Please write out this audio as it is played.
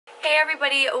Hey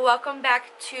everybody, welcome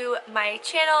back to my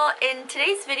channel. In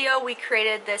today's video we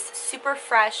created this super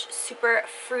fresh, super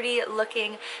fruity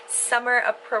looking summer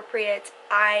appropriate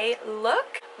eye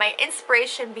look. My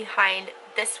inspiration behind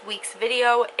this week's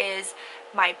video is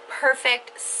my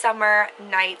perfect summer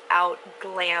night out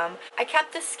glam. I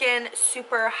kept the skin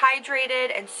super hydrated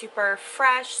and super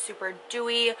fresh, super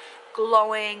dewy,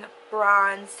 glowing,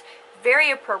 bronzed.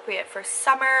 Very appropriate for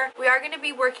summer. We are going to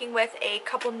be working with a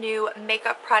couple new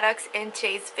makeup products in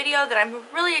today's video that I'm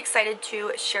really excited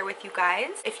to share with you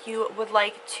guys. If you would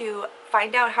like to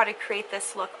find out how to create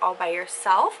this look all by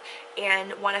yourself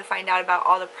and want to find out about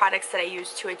all the products that I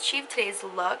use to achieve today's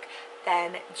look,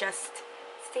 then just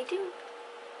stay tuned.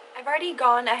 I've already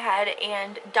gone ahead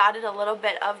and dotted a little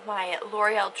bit of my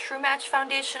L'Oreal True Match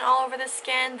foundation all over the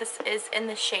skin. This is in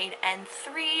the shade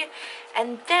N3.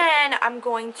 And then I'm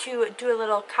going to do a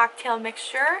little cocktail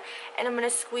mixture, and I'm going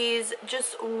to squeeze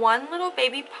just one little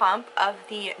baby pump of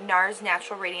the NARS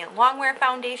Natural Radiant Longwear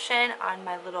foundation on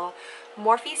my little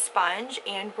Morphe sponge,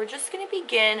 and we're just going to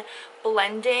begin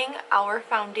blending our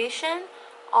foundation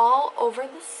all over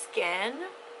the skin.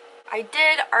 I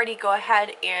did already go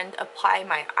ahead and apply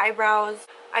my eyebrows.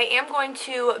 I am going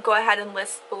to go ahead and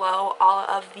list below all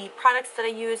of the products that I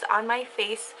use on my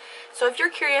face. So if you're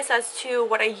curious as to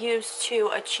what I use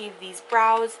to achieve these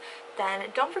brows,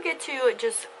 then don't forget to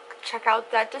just check out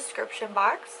that description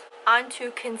box. On to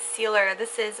concealer.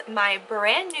 This is my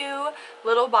brand new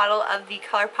little bottle of the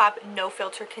ColourPop No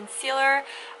Filter Concealer.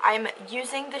 I'm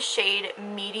using the shade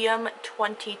Medium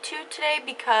 22 today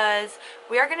because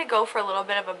we are going to go for a little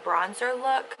bit of a bronzer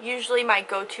look. Usually my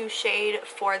go-to shade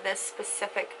for this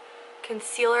specific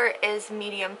concealer is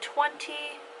Medium 20,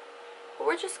 but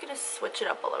we're just going to switch it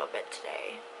up a little bit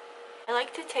today. I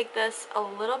like to take this a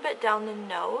little bit down the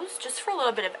nose just for a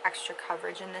little bit of extra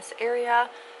coverage in this area,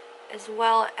 as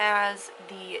well as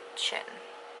the chin.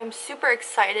 I'm super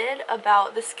excited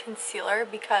about this concealer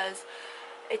because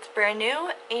it's brand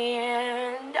new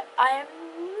and I'm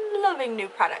loving new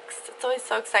products. It's always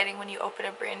so exciting when you open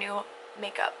a brand new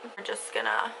makeup. We're just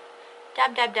gonna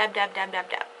dab, dab, dab, dab, dab, dab,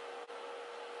 dab.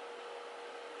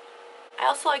 I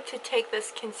also like to take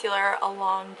this concealer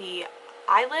along the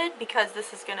eyelid because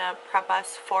this is gonna prep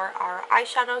us for our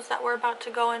eyeshadows that we're about to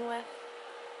go in with.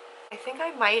 I think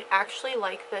I might actually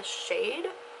like this shade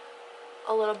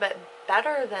a little bit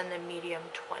better than the Medium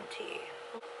 20.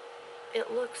 It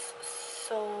looks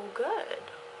so good.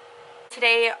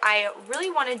 Today I really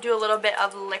want to do a little bit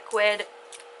of liquid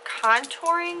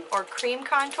contouring, or cream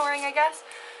contouring I guess.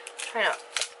 I'm trying to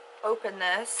open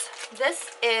this.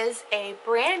 This is a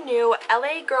brand new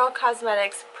LA Girl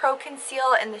Cosmetics Pro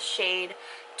Conceal in the shade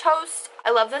Toast.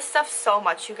 I love this stuff so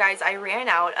much, you guys. I ran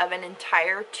out of an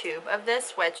entire tube of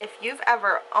this, which if you've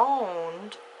ever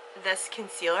owned this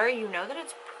concealer, you know that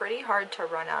it's pretty hard to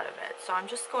run out of it. So I'm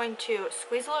just going to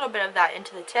squeeze a little bit of that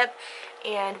into the tip,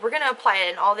 and we're going to apply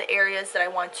it in all the areas that I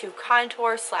want to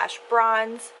contour slash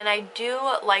bronze. And I do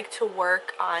like to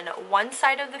work on one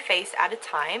side of the face at a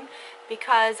time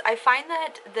because I find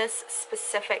that this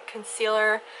specific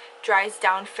concealer dries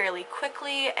down fairly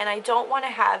quickly and I don't want to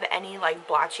have any like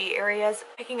blotchy areas.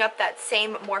 Picking up that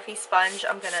same Morphe sponge,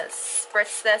 I'm going to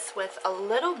spritz this with a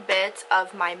little bit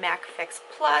of my MAC Fix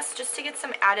Plus just to get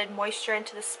some added moisture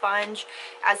into the sponge,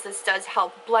 as this does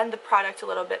help blend the product a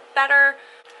little bit better.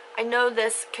 I know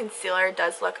this concealer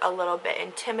does look a little bit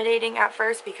intimidating at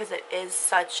first because it is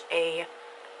such a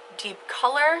deep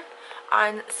color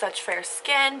on such fair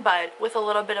skin, but with a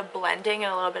little bit of blending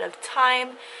and a little bit of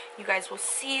time, you guys will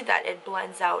see that it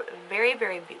blends out very,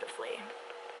 very beautifully.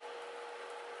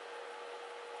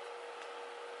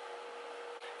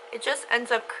 It just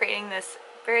ends up creating this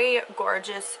very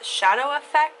gorgeous shadow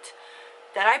effect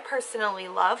that I personally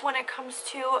love when it comes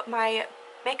to my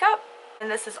makeup.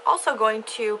 And this is also going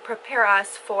to prepare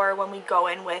us for when we go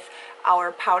in with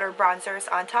our powder bronzers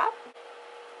on top.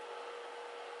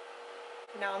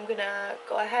 Now I'm gonna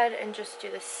go ahead and just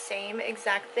do the same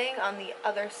exact thing on the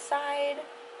other side.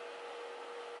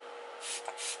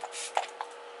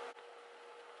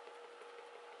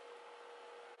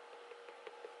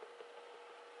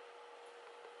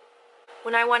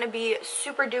 When I want to be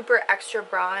super duper extra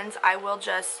bronze, I will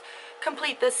just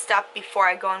complete this step before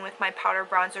I go in with my powder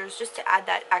bronzers just to add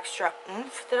that extra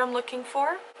oomph that I'm looking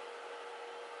for.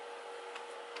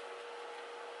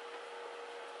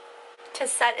 To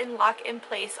set and lock in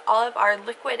place all of our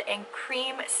liquid and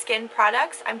cream skin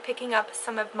products, I'm picking up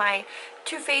some of my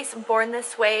Too Faced Born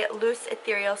This Way Loose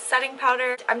Ethereal Setting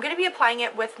Powder. I'm going to be applying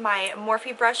it with my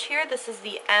Morphe brush here. This is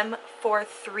the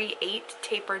M438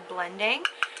 Tapered Blending.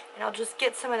 And I'll just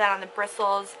get some of that on the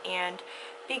bristles and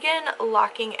begin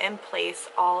locking in place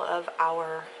all of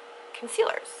our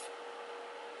concealers.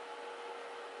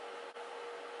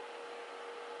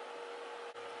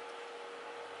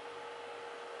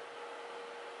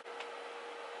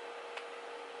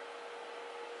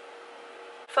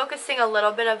 Focusing a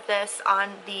little bit of this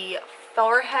on the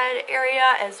forehead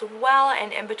area as well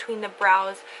and in between the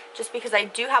brows, just because I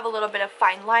do have a little bit of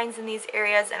fine lines in these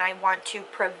areas and I want to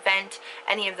prevent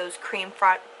any of those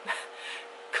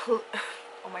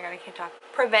oh my god, I can't talk.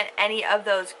 Prevent any of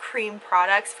those cream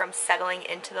products from settling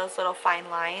into those little fine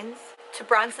lines. To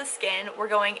bronze the skin, we're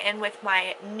going in with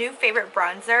my new favorite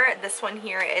bronzer. This one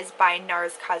here is by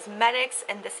NARS Cosmetics,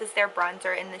 and this is their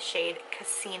bronzer in the shade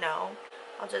Casino.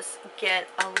 I'll just get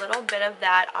a little bit of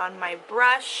that on my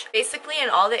brush. Basically in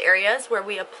all the areas where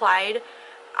we applied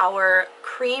our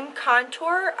cream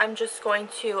contour, I'm just going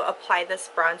to apply this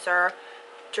bronzer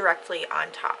directly on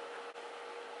top.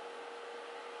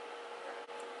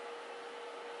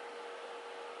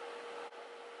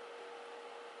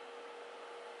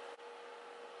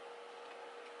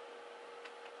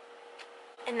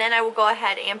 And then I will go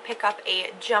ahead and pick up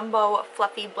a jumbo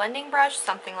fluffy blending brush,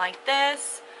 something like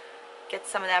this. Get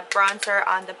some of that bronzer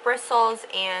on the bristles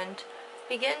and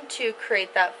begin to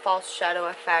create that false shadow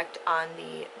effect on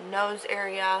the nose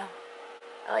area.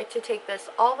 I like to take this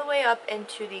all the way up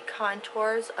into the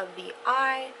contours of the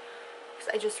eye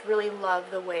because I just really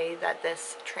love the way that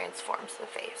this transforms the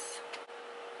face.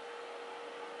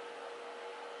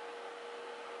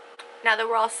 Now that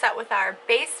we're all set with our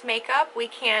base makeup, we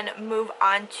can move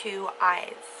on to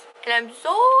eyes. And I'm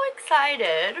so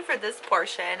excited for this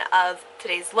portion of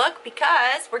today's look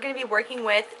because we're going to be working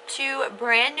with two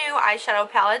brand new eyeshadow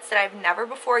palettes that I've never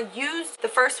before used. The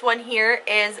first one here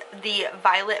is the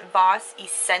Violet Voss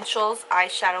Essentials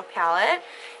eyeshadow palette.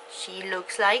 She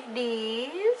looks like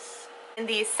these. And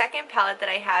the second palette that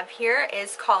I have here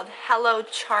is called Hello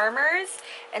Charmers,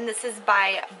 and this is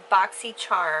by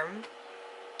BoxyCharm.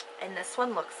 And this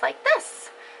one looks like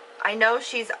this. I know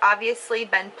she's obviously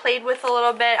been played with a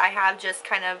little bit. I have just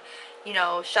kind of, you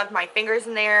know, shoved my fingers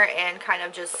in there and kind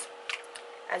of just,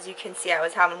 as you can see, I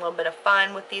was having a little bit of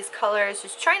fun with these colors.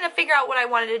 Just trying to figure out what I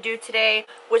wanted to do today,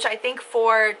 which I think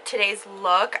for today's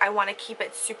look, I want to keep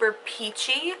it super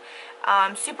peachy,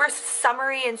 super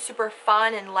summery and super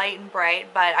fun and light and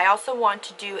bright. But I also want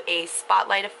to do a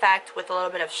spotlight effect with a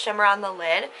little bit of shimmer on the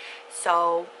lid.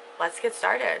 So let's get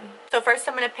started. So first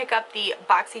I'm going to pick up the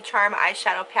BoxyCharm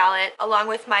eyeshadow palette along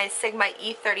with my Sigma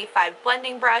E35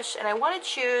 blending brush, and I want to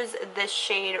choose this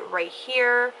shade right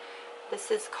here. This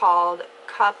is called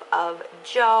Cup of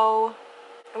Joe.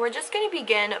 And we're just going to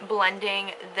begin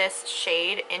blending this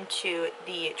shade into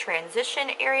the transition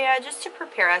area just to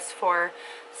prepare us for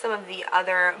some of the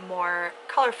other more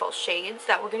colorful shades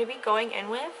that we're going to be going in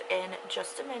with in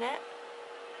just a minute.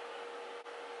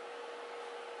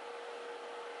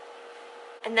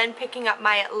 And then picking up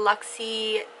my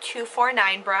Luxie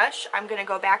 249 brush, I'm going to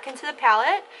go back into the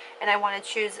palette and I want to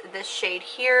choose this shade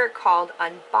here called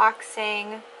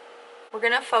Unboxing. We're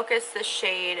going to focus the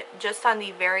shade just on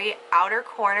the very outer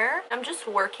corner. I'm just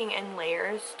working in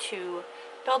layers to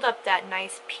build up that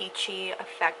nice peachy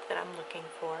effect that I'm looking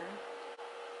for.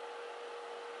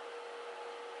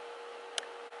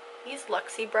 These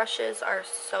Luxie brushes are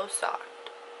so soft.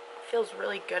 It feels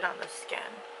really good on the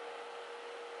skin.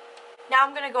 Now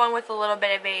I'm going to go in with a little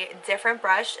bit of a different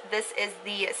brush. This is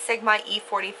the Sigma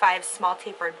E45 Small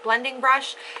Tapered Blending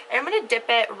Brush. And I'm going to dip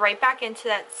it right back into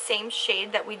that same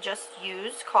shade that we just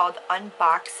used called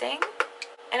Unboxing.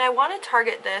 And I want to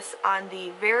target this on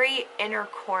the very inner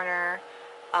corner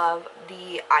of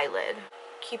the eyelid,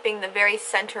 keeping the very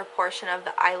center portion of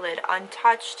the eyelid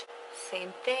untouched.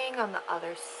 Same thing on the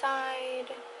other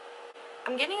side.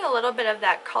 I'm getting a little bit of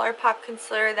that ColourPop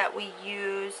concealer that we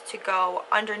use to go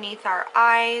underneath our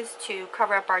eyes to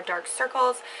cover up our dark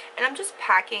circles, and I'm just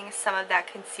packing some of that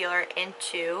concealer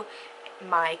into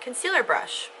my concealer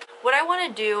brush. What I want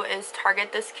to do is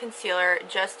target this concealer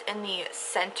just in the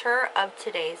center of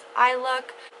today's eye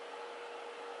look.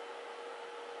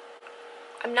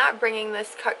 I'm not bringing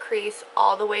this cut crease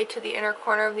all the way to the inner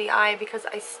corner of the eye because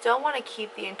I still want to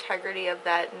keep the integrity of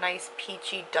that nice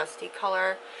peachy dusty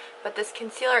color, but this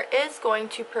concealer is going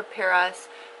to prepare us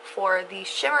for the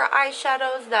shimmer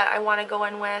eyeshadows that I want to go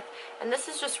in with, and this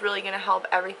is just really going to help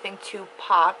everything to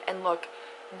pop and look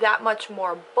that much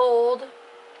more bold.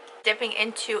 Dipping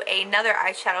into another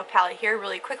eyeshadow palette here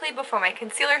really quickly before my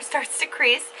concealer starts to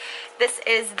crease. This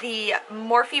is the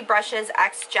Morphe Brushes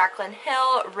X Jaclyn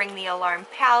Hill Ring the Alarm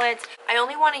palette. I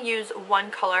only want to use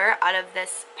one color out of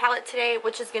this palette today,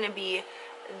 which is going to be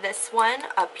this one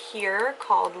up here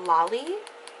called Lolly.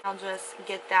 I'll just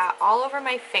get that all over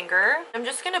my finger. I'm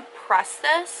just going to press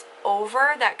this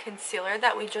over that concealer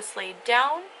that we just laid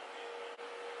down.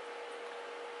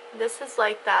 This is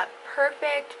like that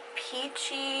perfect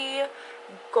peachy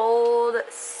gold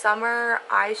summer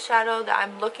eyeshadow that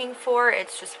I'm looking for.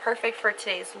 It's just perfect for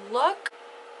today's look.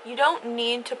 You don't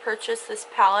need to purchase this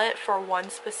palette for one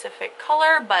specific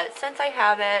color, but since I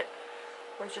have it,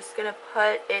 we're just going to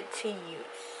put it to use.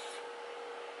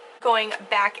 Going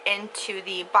back into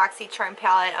the BoxyCharm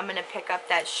palette, I'm going to pick up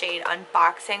that shade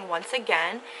Unboxing once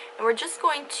again, and we're just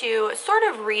going to sort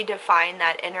of redefine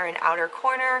that inner and outer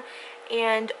corner,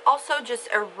 and also just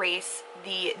erase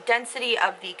the density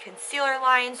of the concealer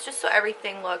lines just so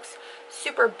everything looks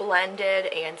super blended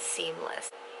and seamless.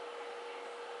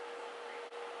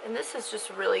 And this is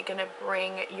just really going to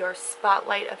bring your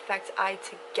Spotlight Effect eye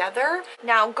together.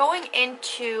 Now going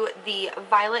into the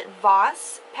Violet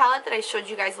Voss palette that I showed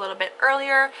you guys a little bit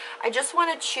earlier, I just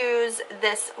want to choose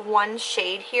this one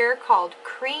shade here called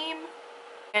Cream.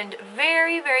 And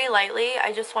very, very lightly,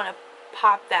 I just want to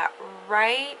pop that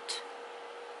right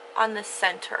on the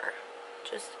center.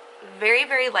 Just very,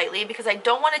 very lightly, because I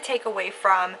don't want to take away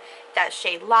from that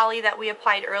shade Lolly that we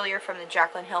applied earlier from the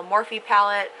Jaclyn Hill Morphe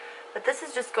palette. But this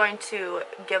is just going to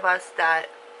give us that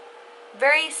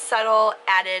very subtle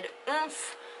added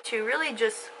oomph to really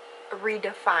just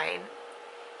redefine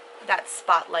that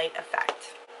spotlight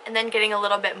effect. And then getting a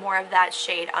little bit more of that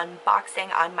shade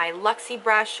Unboxing on my Luxie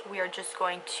brush, we are just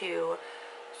going to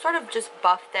sort of just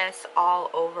buff this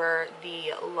all over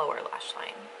the lower lash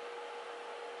line.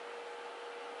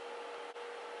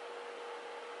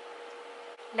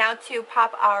 Now to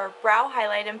pop our brow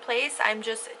highlight in place, I'm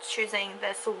just choosing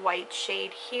this white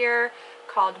shade here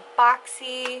called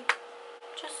Boxy,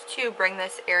 just to bring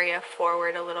this area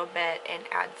forward a little bit and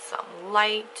add some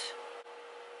light.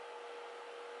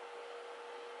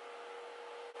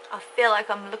 I feel like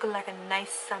I'm looking like a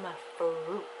nice summer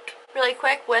fruit. Really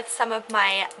quick, with some of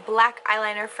my black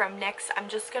eyeliner from NYX, I'm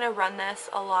just going to run this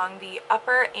along the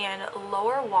upper and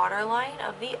lower waterline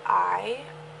of the eye.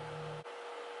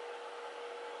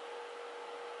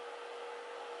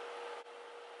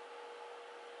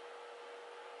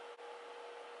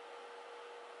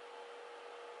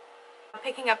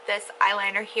 Picking up this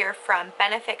eyeliner here from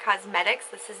Benefit Cosmetics.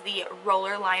 This is the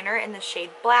roller liner in the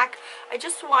shade Black. I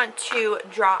just want to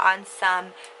draw on some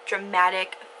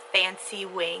dramatic fancy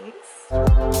wings.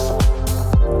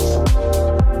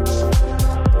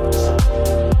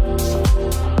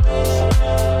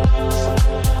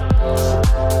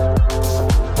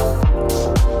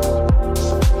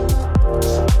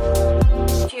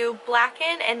 To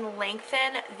blacken and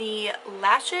lengthen the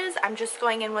lashes, I'm just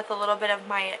going in with a little bit of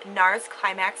my NARS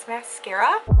Climax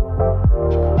Mascara.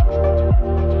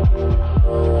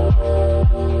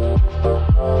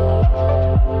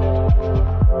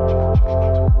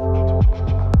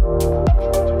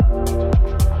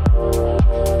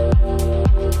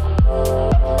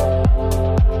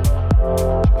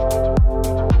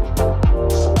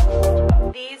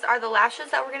 Are the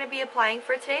lashes that we're going to be applying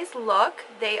for today's look.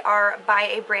 They are by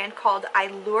a brand called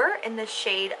Allure in the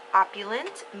shade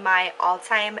Opulent, my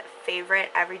all-time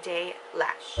favorite everyday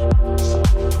lash.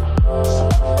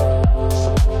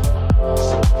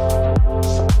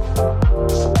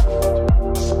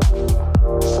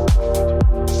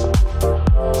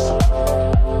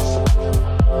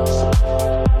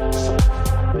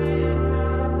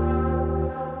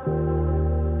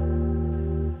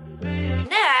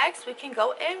 We can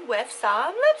go in with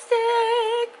some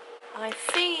lipstick. I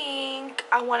think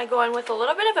I want to go in with a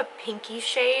little bit of a pinky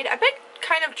shade. I've been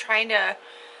kind of trying to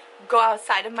go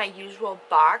outside of my usual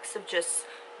box of just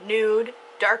nude,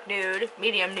 dark nude,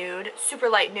 medium nude, super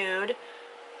light nude,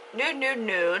 nude, nude,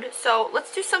 nude. So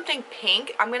let's do something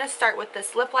pink. I'm going to start with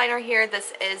this lip liner here.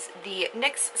 This is the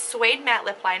NYX Suede Matte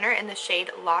Lip Liner in the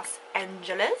shade Los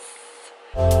Angeles.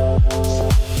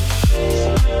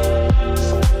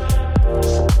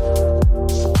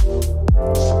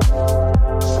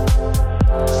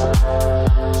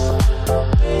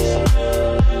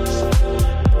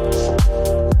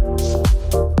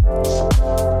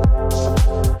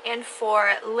 And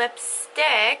for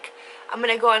lipstick, I'm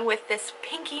going to go in with this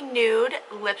pinky nude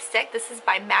lipstick. This is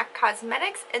by MAC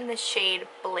Cosmetics in the shade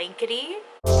Blankety.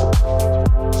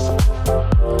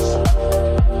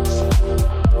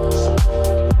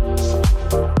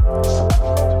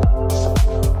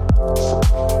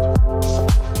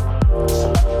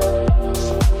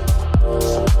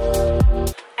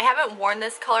 I haven't worn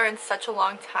this color in such a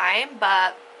long time,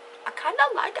 but I kind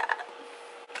of like it.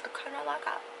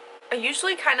 I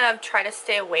usually kind of try to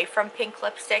stay away from pink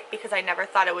lipstick because I never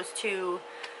thought it was too,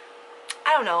 I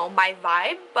don't know, my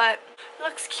vibe, but it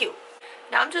looks cute.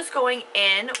 Now I'm just going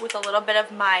in with a little bit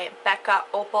of my Becca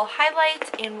Opal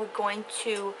Highlight, and we're going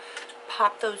to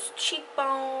pop those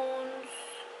cheekbones.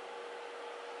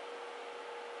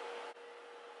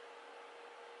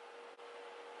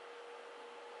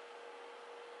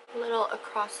 A little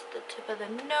across the tip of the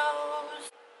nose.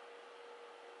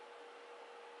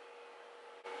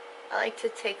 I like to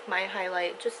take my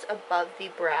highlight just above the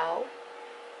brow.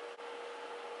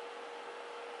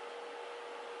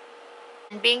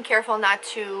 And being careful not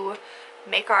to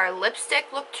make our lipstick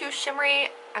look too shimmery,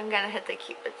 I'm gonna hit the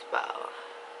Cupid's bow.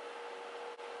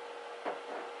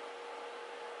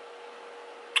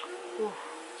 Ooh,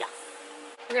 yes.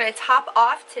 We're gonna top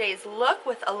off today's look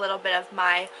with a little bit of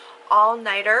my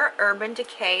All-Nighter Urban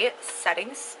Decay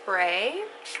setting spray.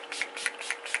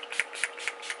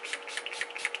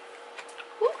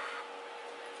 Whew.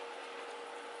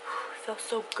 Feels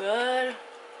so good.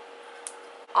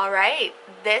 Alright,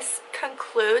 this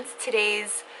concludes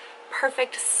today's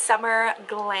perfect summer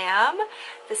glam.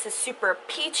 This is super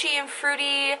peachy and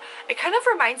fruity. It kind of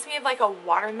reminds me of like a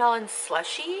watermelon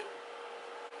slushie.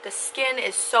 The skin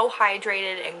is so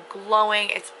hydrated and glowing.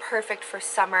 It's perfect for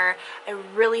summer. I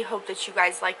really hope that you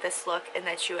guys like this look and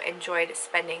that you enjoyed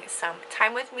spending some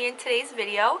time with me in today's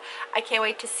video. I can't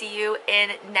wait to see you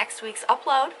in next week's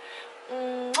upload.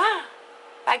 Mwah!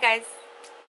 Bye guys.